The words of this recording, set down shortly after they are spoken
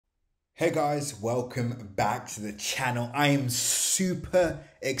Hey guys, welcome back to the channel. I am super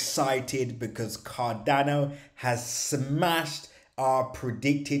excited because Cardano has smashed our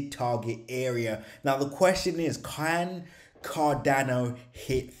predicted target area. Now the question is, can Cardano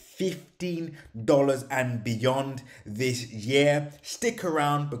hit $15 and beyond this year? Stick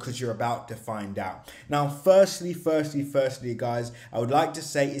around because you're about to find out. Now, firstly, guys, I would like to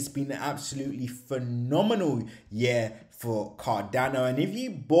say it's been an absolutely phenomenal year for Cardano. And if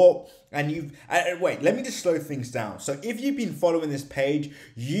you bought and you've wait, let me just slow things down. So if you've been following this page,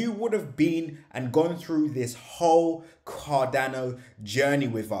 you would have been and gone through this whole Cardano journey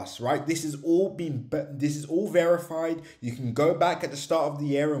with us, right? This is all verified. You can go back at the start of the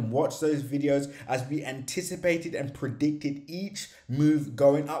year and watch those videos as we anticipated and predicted each move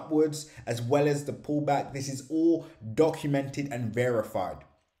going upwards as well as the pullback. This is all documented and verified.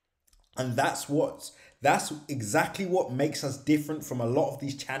 And that's exactly what makes us different from a lot of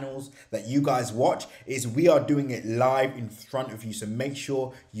these channels that you guys watch, is we are doing it live in front of you. So make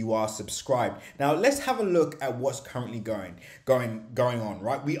sure you are subscribed. Now let's have a look at what's currently going on,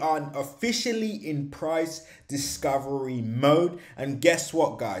 right? We are officially in price discovery mode. And guess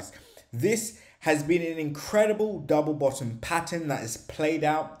what, guys? This has been an incredible double bottom pattern that is played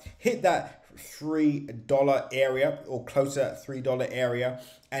out, hit that $3 area or closer at $3 area,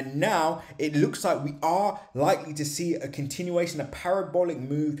 and now it looks like we are likely to see a continuation, a parabolic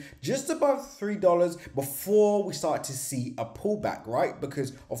move just above $3 before we start to see a pullback, right?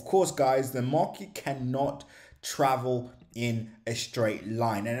 Because of course, guys, the market cannot travel in a straight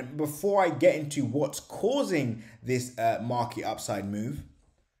line. And before I get into what's causing this market upside move,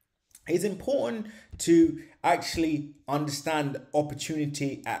 it's important to actually understand the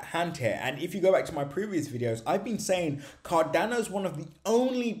opportunity at hand here. And if you go back to my previous videos, I've been saying Cardano is one of the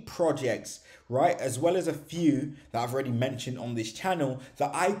only projects, right, as well as a few that I've already mentioned on this channel, that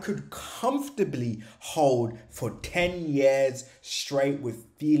I could comfortably hold for 10 years straight with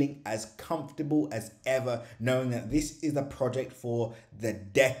feeling as comfortable as ever, knowing that this is a project for the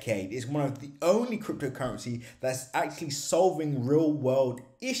decade. It's one of the only cryptocurrency that's actually solving real world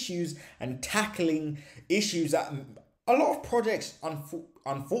issues and tackling issues that a lot of projects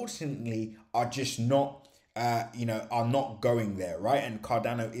unfortunately are just not are not going there, right? And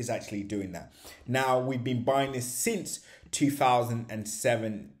Cardano is actually doing that. Now, we've been buying this since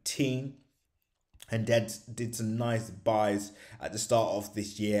 2017 and did some nice buys at the start of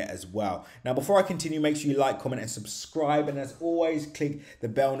this year as well. Now, before I continue, make sure you like, comment, and subscribe. And as always, click the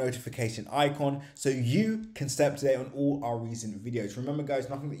bell notification icon so you can stay up to date on all our recent videos. Remember, guys,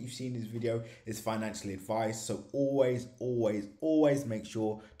 nothing that you see in this video is financial advice. So always make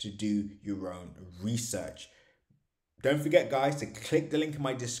sure to do your own research. Don't forget, guys, to click the link in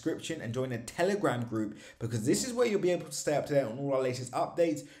my description and join a Telegram group, because this is where you'll be able to stay up to date on all our latest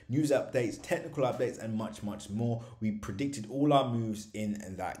updates, news updates, technical updates, and much more. We predicted all our moves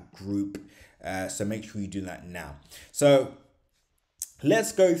in that group, so make sure you do that now. So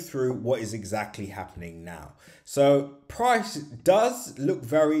let's go through what is exactly happening now. So price does look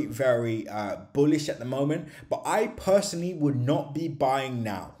very bullish at the moment, but I personally would not be buying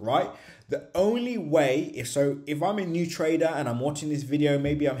now, right? The only way, if I'm a new trader and I'm watching this video,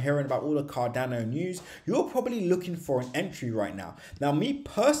 maybe I'm hearing about all the Cardano news, you're probably looking for an entry right now. Now, me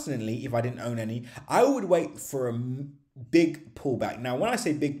personally, if I didn't own any, I would wait for a big pullback. Now, when I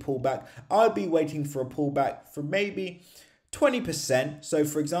say big pullback, I'd be waiting for a pullback for maybe 20%. So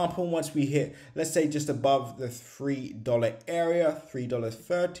for example, once we hit, let's say just above the $3 area,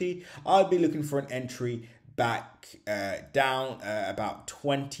 $3.30, I'd be looking for an entry back down about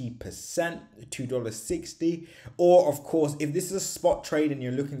 20%, $2.60. Or of course, if this is a spot trade and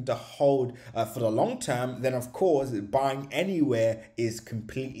you're looking to hold for the long term, then of course buying anywhere is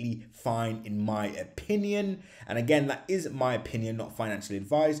completely fine in my opinion. And again, that is my opinion, not financial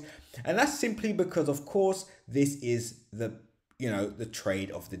advice. And that's simply because, of course, this is the trade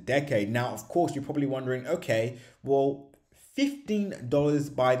of the decade. Now, of course, you're probably wondering, okay, well,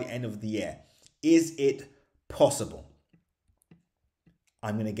 $15 by the end of the year, is it possible?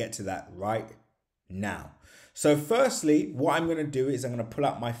 I'm going to get to that right now. So firstly, what I'm going to do is I'm going to pull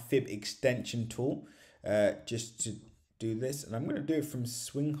out my fib extension tool just to do this. And I'm going to do it from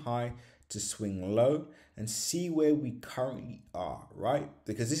swing high to swing low and see where we currently are, right?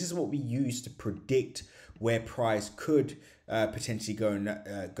 Because this is what we use to predict where price could potentially go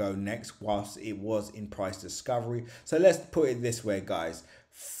next whilst it was in price discovery. So let's put it this way, guys.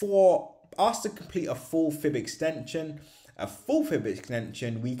 For us to complete a full fib extension,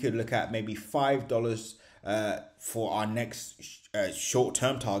 we could look at maybe $5 for our next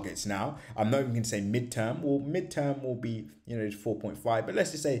short-term targets now. I'm not even going to say midterm. Well, midterm will be, 4.5, but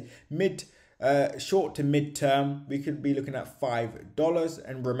let's just say short to midterm, we could be looking at $5.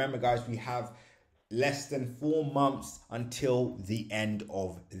 And remember, guys, we have less than 4 months until the end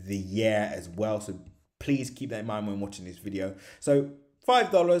of the year as well. So please keep that in mind when watching this video. So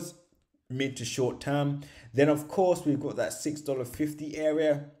 $5 mid to short term. Then of course we've got that $6.50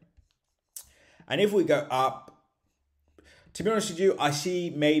 area. And if we go up, to be honest with you, I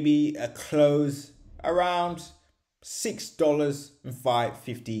see maybe a close around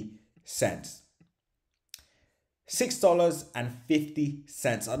 $6.50.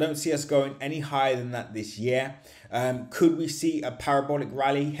 $6.50. I don't see us going any higher than that this year. Could we see a parabolic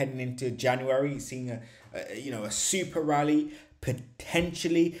rally heading into January, seeing a super rally?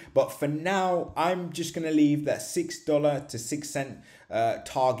 Potentially, but for now, I'm just going to leave that $6 to 6 cent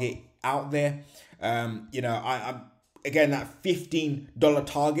target out there. Again, that $15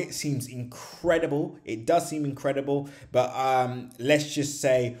 target seems incredible. It does seem incredible, but let's just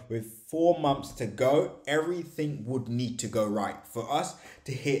say with 4 months to go, everything would need to go right for us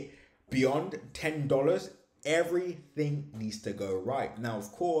to hit beyond $10. Everything needs to go right. Now,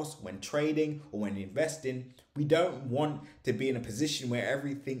 of course, when trading or when investing, we don't want to be in a position where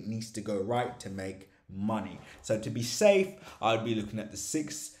everything needs to go right to make money. So to be safe, I'd be looking at the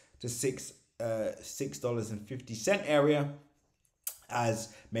 $6.50 area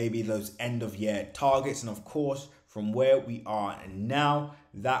as maybe those end of year targets. And of course, from where we are now,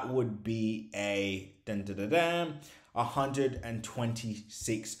 that would be a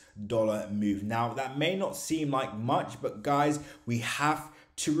 $126 move. Now, that may not seem like much, but guys, we have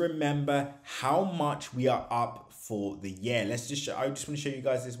to remember how much we are up for the year. I just want to show you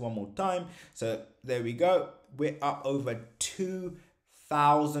guys this one more time. So there we go. We're up over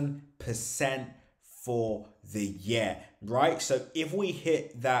 2,000% for the year, right? So if we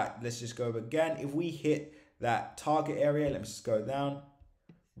hit that, let's just go over again. If we hit that target area, let me just go down.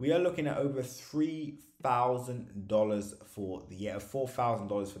 We are looking at over $3,000 for the year,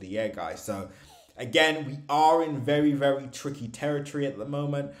 $4,000 for the year, guys. So again, we are in very, very tricky territory at the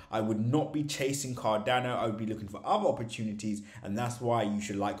moment. I would not be chasing Cardano. I would be looking for other opportunities. And that's why you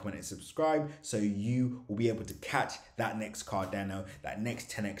should like, comment, and subscribe, so you will be able to catch that next Cardano, that next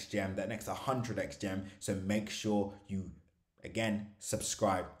 10x gem, that next 100x gem. So make sure you, again,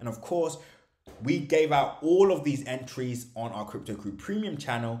 subscribe. And of course, we gave out all of these entries on our Crypto Crew Premium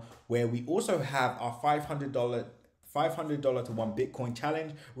channel, where we also have our $500 to 1 Bitcoin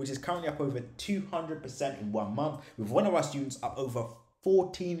challenge, which is currently up over 200% in 1 month, with one of our students up over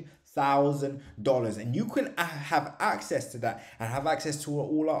 $14,000. And you can have access to that and have access to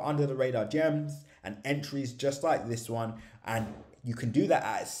all our under the radar gems and entries just like this one. And you can do that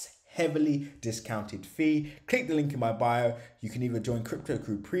at a heavily discounted fee. Click the link in my bio. You can either join Crypto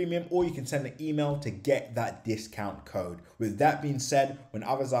Crew Premium or you can send an email to get that discount code. With that being said, when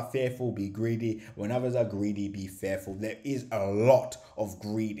others are fearful, be greedy. When others are greedy, be fearful. There is a lot of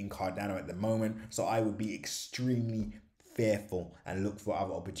greed in Cardano at the moment, so I would be extremely fearful and look for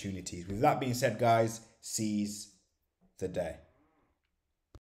other opportunities. With that being said, guys, seize the day.